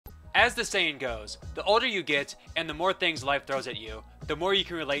As the saying goes, the older you get and the more things life throws at you, the more you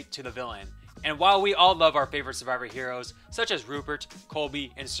can relate to the villain. And while we all love our favorite Survivor heroes, such as Rupert,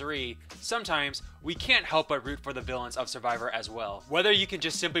 Colby, and Cirie, sometimes we can't help but root for the villains of Survivor as well. Whether you can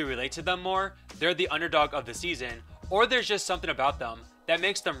just simply relate to them more, they're the underdog of the season, or there's just something about them that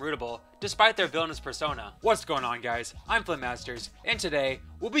makes them rootable despite their villainous persona. What's going on, guys? I'm Flint Masters, and today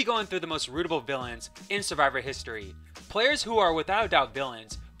we'll be going through the most rootable villains in Survivor history. Players who are without a doubt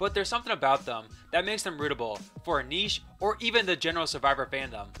villains, but there's something about them that makes them rootable for a niche or even the general Survivor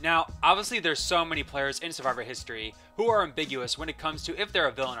fandom. Now, obviously there's so many players in Survivor history who are ambiguous when it comes to if they're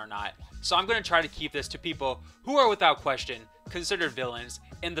a villain or not, so I'm going to try to keep this to people who are without question considered villains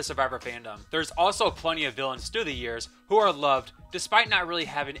in the Survivor fandom. There's also plenty of villains through the years who are loved despite not really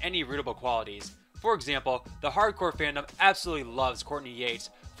having any rootable qualities. For example, the hardcore fandom absolutely loves Courtney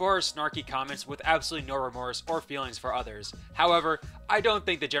Yates for her snarky comments with absolutely no remorse or feelings for others. However, I don't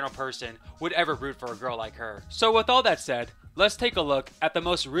think the general person would ever root for a girl like her. So with all that said, let's take a look at the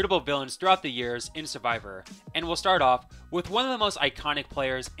most rootable villains throughout the years in Survivor. And we'll start off with one of the most iconic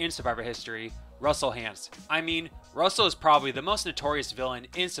players in Survivor history, Russell Hantz. I mean, Russell is probably the most notorious villain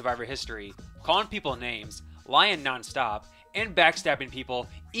in Survivor history, calling people names, lying non-stop, and backstabbing people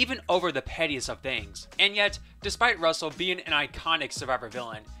even over the pettiest of things. And yet, despite Russell being an iconic Survivor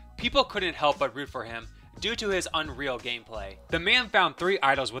villain, people couldn't help but root for him due to his unreal gameplay. The man found 3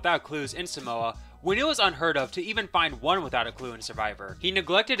 idols without clues in Samoa when it was unheard of to even find one without a clue in Survivor. He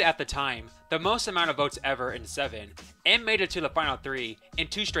neglected at the time the most amount of votes ever in 7 and made it to the final 3 in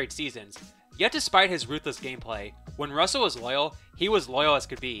 2 straight seasons. Yet despite his ruthless gameplay, when Russell was loyal, he was loyal as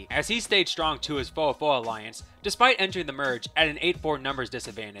could be, as he stayed strong to his foe-foe alliance despite entering the merge at an 8-4 numbers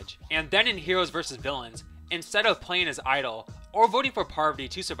disadvantage. And then in Heroes vs Villains, instead of playing his idol or voting for Parvati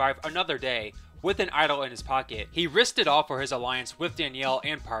to survive another day with an idol in his pocket, he risked it all for his alliance with Danielle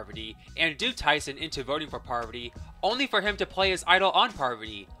and Parvati and duped Tyson into voting for Parvati only for him to play his idol on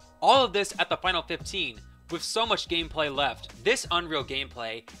Parvati. All of this at the final 15. With so much gameplay left, this unreal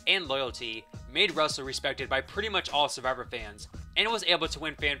gameplay and loyalty made Russell respected by pretty much all Survivor fans, and was able to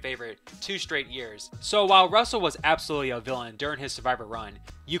win fan favorite 2 straight years. So while Russell was absolutely a villain during his Survivor run,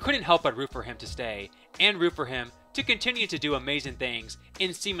 you couldn't help but root for him to stay, and root for him to continue to do amazing things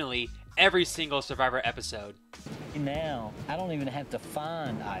in seemingly every single Survivor episode. Now, I don't even have to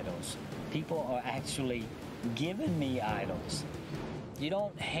find idols. People are actually giving me idols. You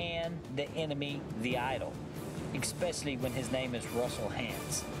don't hand the enemy the idol, especially when his name is Russell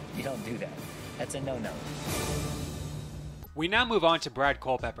Hantz. You don't do that. That's a no-no. We now move on to Brad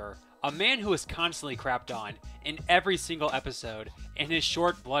Culpepper, a man who is constantly crapped on in every single episode in his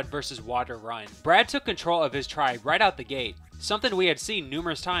short blood versus water run. Brad took control of his tribe right out the gate, something we had seen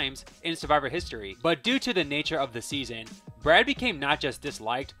numerous times in Survivor history. But due to the nature of the season, Brad became not just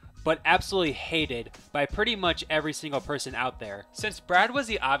disliked, but absolutely hated by pretty much every single person out there. Since Brad was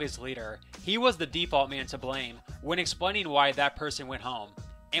the obvious leader, he was the default man to blame when explaining why that person went home.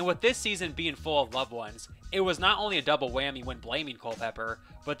 And with this season being full of loved ones, it was not only a double whammy when blaming Culpepper,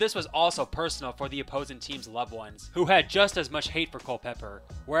 but this was also personal for the opposing team's loved ones, who had just as much hate for Culpepper,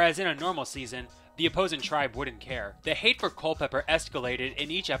 whereas in a normal season, the opposing tribe wouldn't care. The hate for Culpepper escalated in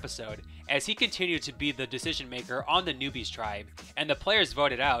each episode as he continued to be the decision maker on the newbies tribe, and the players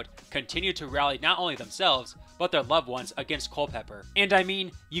voted out continued to rally not only themselves, but their loved ones against Culpepper. And I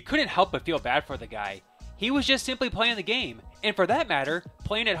mean, you couldn't help but feel bad for the guy. He was just simply playing the game, and for that matter,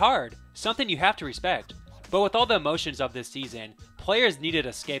 playing it hard, something you have to respect. But with all the emotions of this season, players needed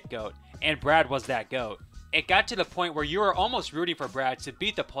a scapegoat, and Brad was that goat. It got to the point where you were almost rooting for Brad to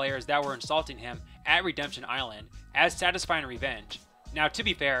beat the players that were insulting him at Redemption Island, as satisfying revenge. Now, to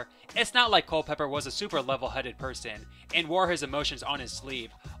be fair, it's not like Culpepper was a super level-headed person and wore his emotions on his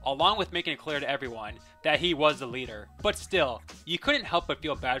sleeve, along with making it clear to everyone that he was the leader. But still, you couldn't help but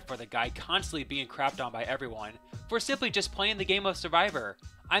feel bad for the guy constantly being crapped on by everyone for simply just playing the game of Survivor.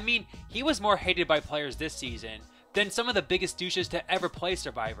 I mean, he was more hated by players this season than some of the biggest douches to ever play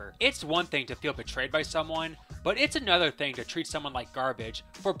Survivor. It's one thing to feel betrayed by someone, but it's another thing to treat someone like garbage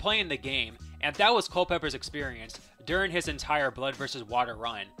for playing the game, and that was Culpepper's experience during his entire blood versus water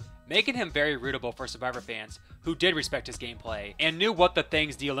run, making him very rootable for Survivor fans who did respect his gameplay and knew what the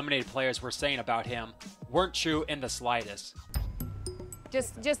things the eliminated players were saying about him weren't true in the slightest.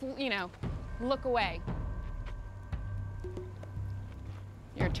 Just you know, look away.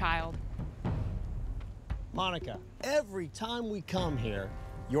 You're a child. Monica, every time we come here,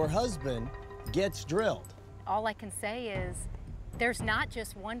 your husband gets drilled. All I can say is there's not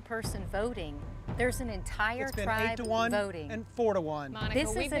just one person voting. There's an entire It's been tribe 8-1 voting. and 4-1. Monica,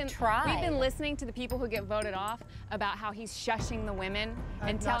 This is a tribe. We've been listening to the people who get voted off about how he's shushing the women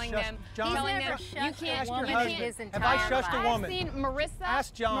and not telling shush- them, John, telling He's never them, shushed you a can't, woman you in can't. his Have entire I shushed a life. woman? I've seen Marissa.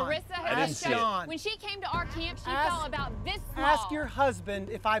 Ask John. Marissa I has didn't see it. shushed. When she came to our camp, she Ask- felt about this small. Ask your husband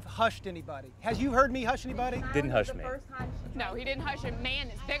if I've hushed anybody. Has you heard me hush anybody? Didn't hush me. No, he didn't hush a man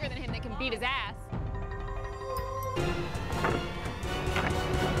that's bigger than him that can beat his ass.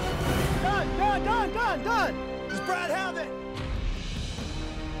 Done! Does Brad have it?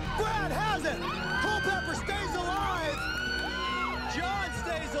 Brad has it! Culpepper stays alive! John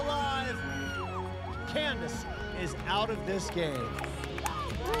stays alive! Candace is out of this game.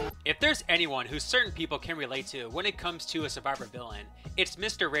 If there's anyone who certain people can relate to when it comes to a Survivor villain, it's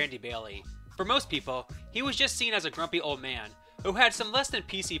Mr. Randy Bailey. For most people, he was just seen as a grumpy old man who had some less than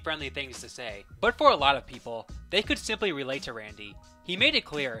PC-friendly things to say. But for a lot of people, they could simply relate to Randy. He made it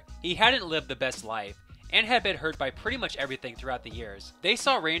clear he hadn't lived the best life and had been hurt by pretty much everything throughout the years. They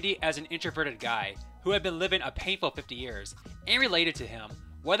saw Randy as an introverted guy who had been living a painful 50 years and related to him,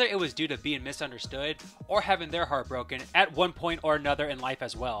 whether it was due to being misunderstood or having their heart broken at one point or another in life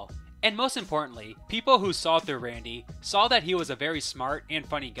as well. And most importantly, people who saw through Randy saw that he was a very smart and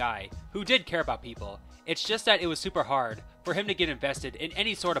funny guy who did care about people. It's just that it was super hard for him to get invested in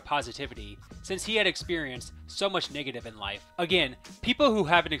any sort of positivity since he had experienced so much negative in life. Again, people who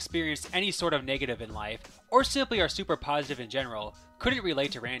haven't experienced any sort of negative in life or simply are super positive in general couldn't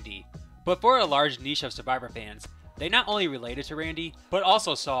relate to Randy. But for a large niche of Survivor fans, they not only related to Randy, but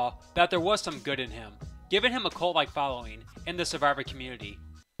also saw that there was some good in him, giving him a cult-like following in the Survivor community.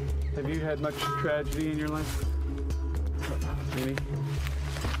 Have you had much tragedy in your life? Any?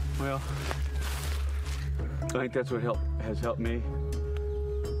 Well, I think that's what has helped me.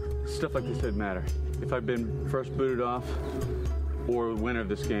 Stuff like this doesn't matter. If I've been first booted off or winner of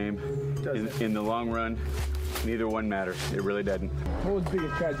this game, in the long run, neither one matters. It really doesn't. What was the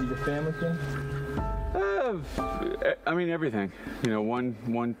biggest tragedy? The family thing? I mean, everything. You know,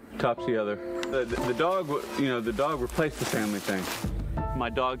 one tops the other. The dog, the dog replaced the family thing. My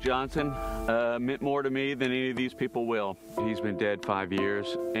dog Johnson meant more to me than any of these people will. He's been dead 5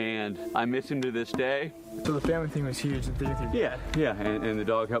 years, and I miss him to this day. So the family thing was huge. The thing with your dad. Yeah, and the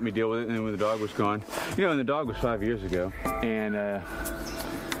dog helped me deal with it. And then when the dog was gone, and the dog was 5 years ago, and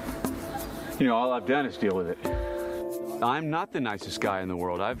all I've done is deal with it. I'm not the nicest guy in the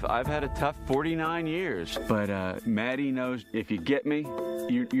world. I've had a tough 49 years, but Maddie knows if you get me,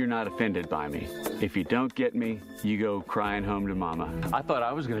 you're not offended by me. If you don't get me, you go crying home to mama. I thought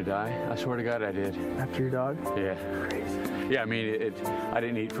I was gonna die. I swear to God I did. After your dog? Yeah. Crazy. Yeah, I mean, I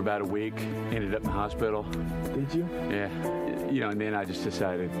didn't eat for about a week, ended up in the hospital. Did you? Yeah. And then I just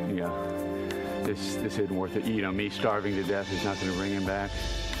decided, this isn't worth it. Me starving to death is not gonna bring him back.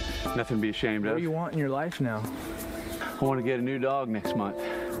 Nothing to be ashamed of. What do you want in your life now? I want to get a new dog next month.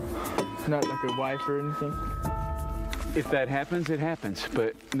 Not like a wife or anything? If that happens, it happens.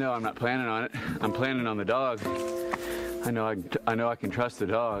 But no, I'm not planning on it. I'm planning on the dog. I know I can trust the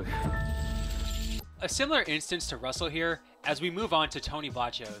dog. A similar instance to Russell here as we move on to Tony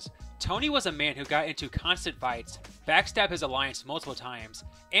Vlachos. Tony was a man who got into constant fights, backstabbed his alliance multiple times,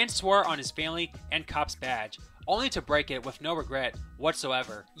 and swore on his family and cop's badge, only to break it with no regret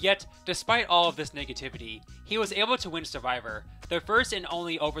whatsoever. Yet, despite all of this negativity, he was able to win Survivor, the first and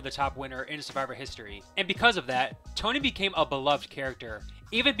only over-the-top winner in Survivor history. And because of that, Tony became a beloved character,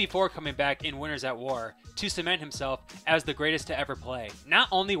 even before coming back in Winners at War, to cement himself as the greatest to ever play. Not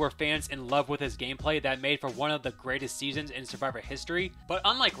only were fans in love with his gameplay that made for one of the greatest seasons in Survivor history, but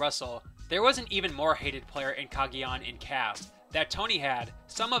unlike Russell, there was an even more hated player in Cagayan in cast that Tony had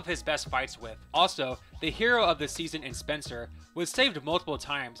some of his best fights with. Also, the hero of the season in Spencer was saved multiple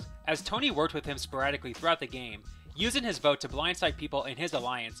times as Tony worked with him sporadically throughout the game, using his vote to blindside people in his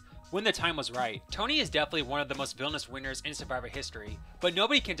alliance when the time was right. Tony is definitely one of the most villainous winners in Survivor history, but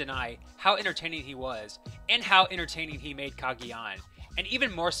nobody can deny how entertaining he was and how entertaining he made Cagayan. And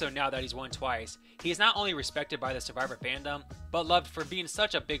even more so now that he's won twice, he is not only respected by the Survivor fandom, but loved for being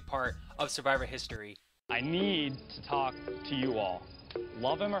such a big part of Survivor history. I need to talk to you all.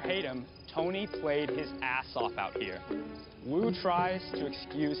 Love him or hate him, Tony played his ass off out here. Wu tries to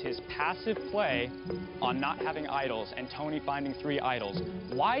excuse his passive play on not having idols and Tony finding 3 idols.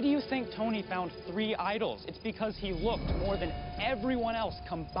 Why do you think Tony found 3 idols? It's because he looked more than everyone else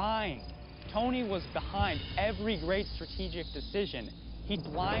combined. Tony was behind every great strategic decision. He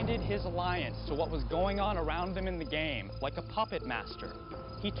blinded his alliance to what was going on around them in the game, like a puppet master.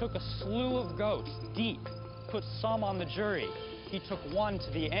 He took a slew of ghosts deep, put some on the jury. He took one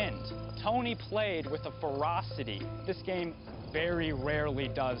to the end. Tony played with a ferocity this game very rarely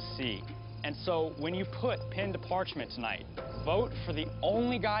does see. And so when you put pen to parchment tonight, vote for the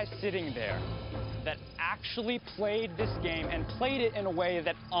only guy sitting there that actually played this game and played it in a way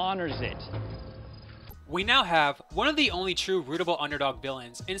that honors it. We now have one of the only true rootable underdog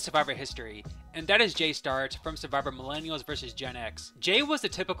villains in Survivor history, and that is Jay Starrett from Survivor Millennials vs. Gen X. Jay was the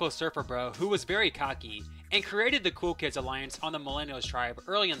typical surfer bro who was very cocky, and created the Cool Kids Alliance on the Millennials tribe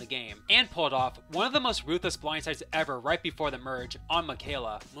early in the game, and pulled off one of the most ruthless blindsides ever right before the merge on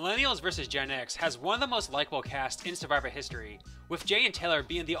Michaela. Millennials vs. Gen X has one of the most likable casts in Survivor history, with Jay and Taylor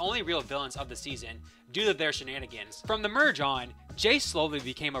being the only real villains of the season due to their shenanigans. From the merge on, Jay slowly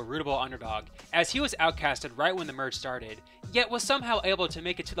became a rootable underdog, as he was outcasted right when the merge started, yet was somehow able to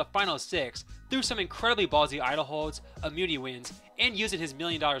make it to the final 6 through some incredibly ballsy idol holds, immunity wins, and using his $1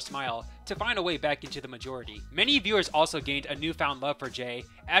 million smile to find a way back into the majority. Many viewers also gained a newfound love for Jay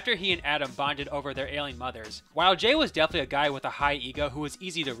after he and Adam bonded over their ailing mothers. While Jay was definitely a guy with a high ego who was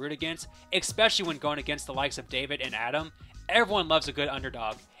easy to root against, especially when going against the likes of David and Adam, everyone loves a good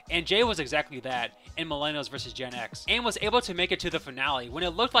underdog, and Jay was exactly that in Millennials vs. Gen X, and was able to make it to the finale when it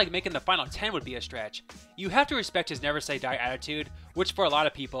looked like making the final 10 would be a stretch. You have to respect his never say die attitude, which for a lot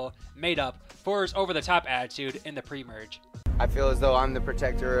of people made up for his over the top attitude in the pre-merge. I feel as though I'm the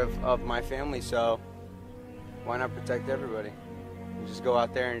protector of my family, so why not protect everybody? You just go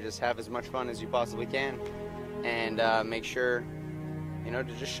out there and just have as much fun as you possibly can, and make sure, you know,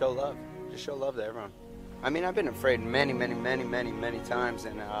 to just show love. Just show love to everyone. I mean, I've been afraid many times,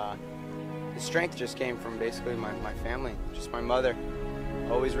 and the strength just came from basically my family, just my mother,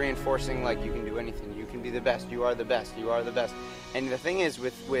 always reinforcing, like, you can do anything, you can be the best, you are the best, you are the best. And the thing is,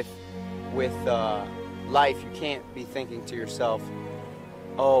 with life, you can't be thinking to yourself,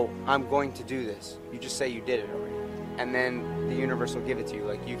 oh, I'm going to do this. You just say you did it already, and then the universe will give it to you.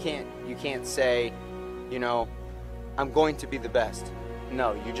 Like, you can't say, you know, I'm going to be the best.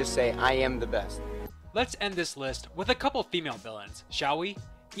 No, you just say, I am the best. Let's end this list with a couple female villains, shall we?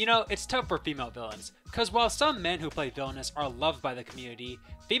 You know, it's tough for female villains, because while some men who play villainous are loved by the community,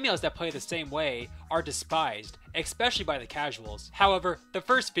 females that play the same way are despised, especially by the casuals. However, the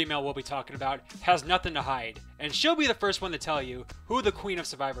first female we'll be talking about has nothing to hide, and she'll be the first one to tell you who the Queen of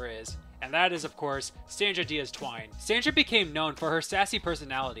Survivor is. And that is, of course, Sandra Diaz-Twine. Sandra became known for her sassy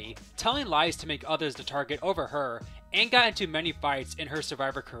personality, telling lies to make others the target over her, and got into many fights in her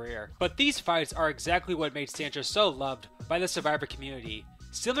Survivor career. But these fights are exactly what made Sandra so loved by the Survivor community.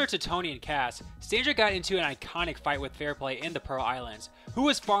 Similar to Tony and Cass, Sandra got into an iconic fight with Fairplay in the Pearl Islands, who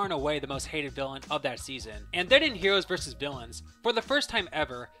was far and away the most hated villain of that season. And then in Heroes vs. Villains, for the first time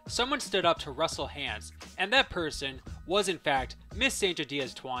ever, someone stood up to Russell Hantz, and that person was in fact Miss Sandra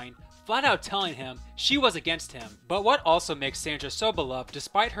Diaz-Twine, flat out telling him she was against him. But what also makes Sandra so beloved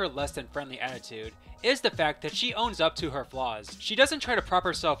despite her less than friendly attitude is the fact that she owns up to her flaws. She doesn't try to prop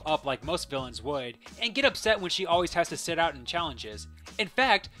herself up like most villains would, and get upset when she always has to sit out in challenges. In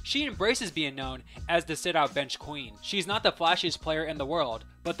fact, she embraces being known as the sit-out bench queen. She's not the flashiest player in the world,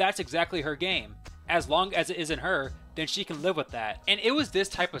 but that's exactly her game. As long as it isn't her, then she can live with that. And it was this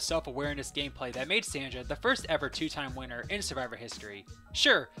type of self-awareness gameplay that made Sandra the first ever 2-time winner in Survivor history.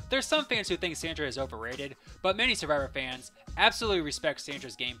 Sure, there's some fans who think Sandra is overrated, but many Survivor fans absolutely respect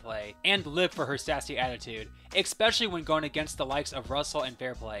Sandra's gameplay and live for her sassy attitude, especially when going against the likes of Russell and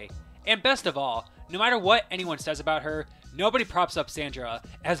Fairplay. And best of all, no matter what anyone says about her, nobody props up Sandra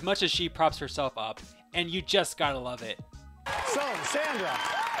as much as she props herself up, and you just gotta love it. So, Sandra,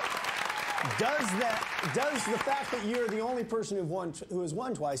 does the fact that you're the only person who has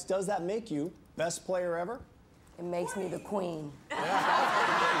won twice, does that make you best player ever? It makes me the queen. The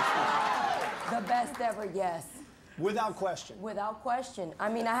best ever, yes. Without question. Without question. I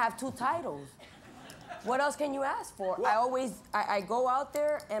mean, I have 2 titles. What else can you ask for? Well, I go out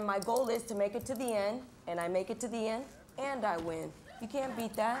there and my goal is to make it to the end, and I make it to the end, and I win. You can't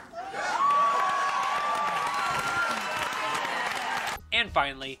beat that. And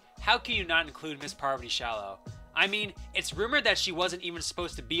finally, how can you not include Miss Parvati Shallow? I mean, it's rumored that she wasn't even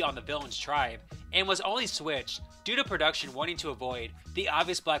supposed to be on the villain's tribe, and was only switched due to production wanting to avoid the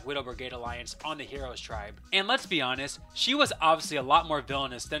obvious Black Widow Brigade alliance on the Heroes tribe. And let's be honest, she was obviously a lot more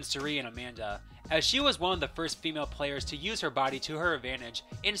villainous than Cirie and Amanda, as she was one of the first female players to use her body to her advantage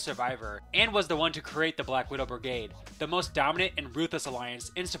in Survivor, and was the one to create the Black Widow Brigade, the most dominant and ruthless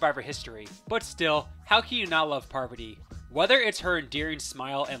alliance in Survivor history. But still, how can you not love Parvati? Whether it's her endearing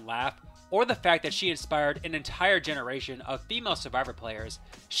smile and laugh, or the fact that she inspired an entire generation of female Survivor players,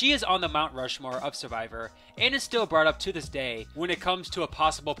 she is on the Mount Rushmore of Survivor, and is still brought up to this day when it comes to a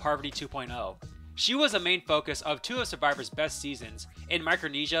possible Parvati 2.0. She was a main focus of two of Survivor's best seasons, in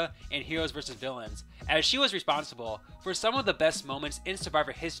Micronesia and Heroes vs. Villains, as she was responsible for some of the best moments in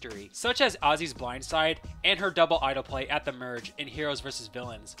Survivor history, such as Ozzy's blindside and her double idol play at the merge in Heroes vs.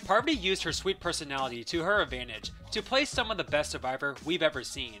 Villains. Parvati used her sweet personality to her advantage to play some of the best Survivor we've ever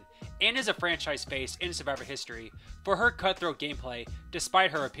seen, and is a franchise face in Survivor history for her cutthroat gameplay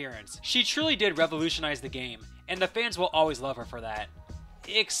despite her appearance. She truly did revolutionize the game, and the fans will always love her for that.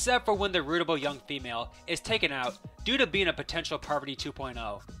 Except for when the rootable young female is taken out due to being a potential Parvati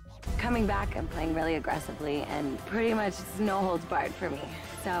 2.0. Coming back and playing really aggressively and pretty much no holds barred for me.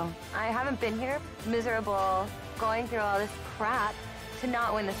 So I haven't been here miserable, going through all this crap to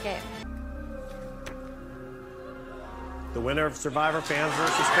not win this game. The winner of Survivor Fans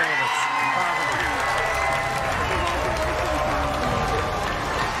vs. Favorites.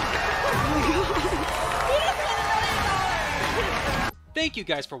 Thank you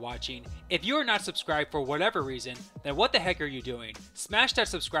guys for watching. If you are not subscribed for whatever reason, then what the heck are you doing? Smash that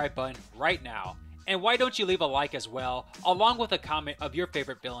subscribe button right now. And why don't you leave a like as well, along with a comment of your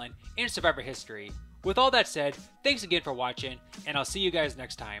favorite villain in Survivor history. With all that said, thanks again for watching, and I'll see you guys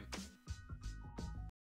next time.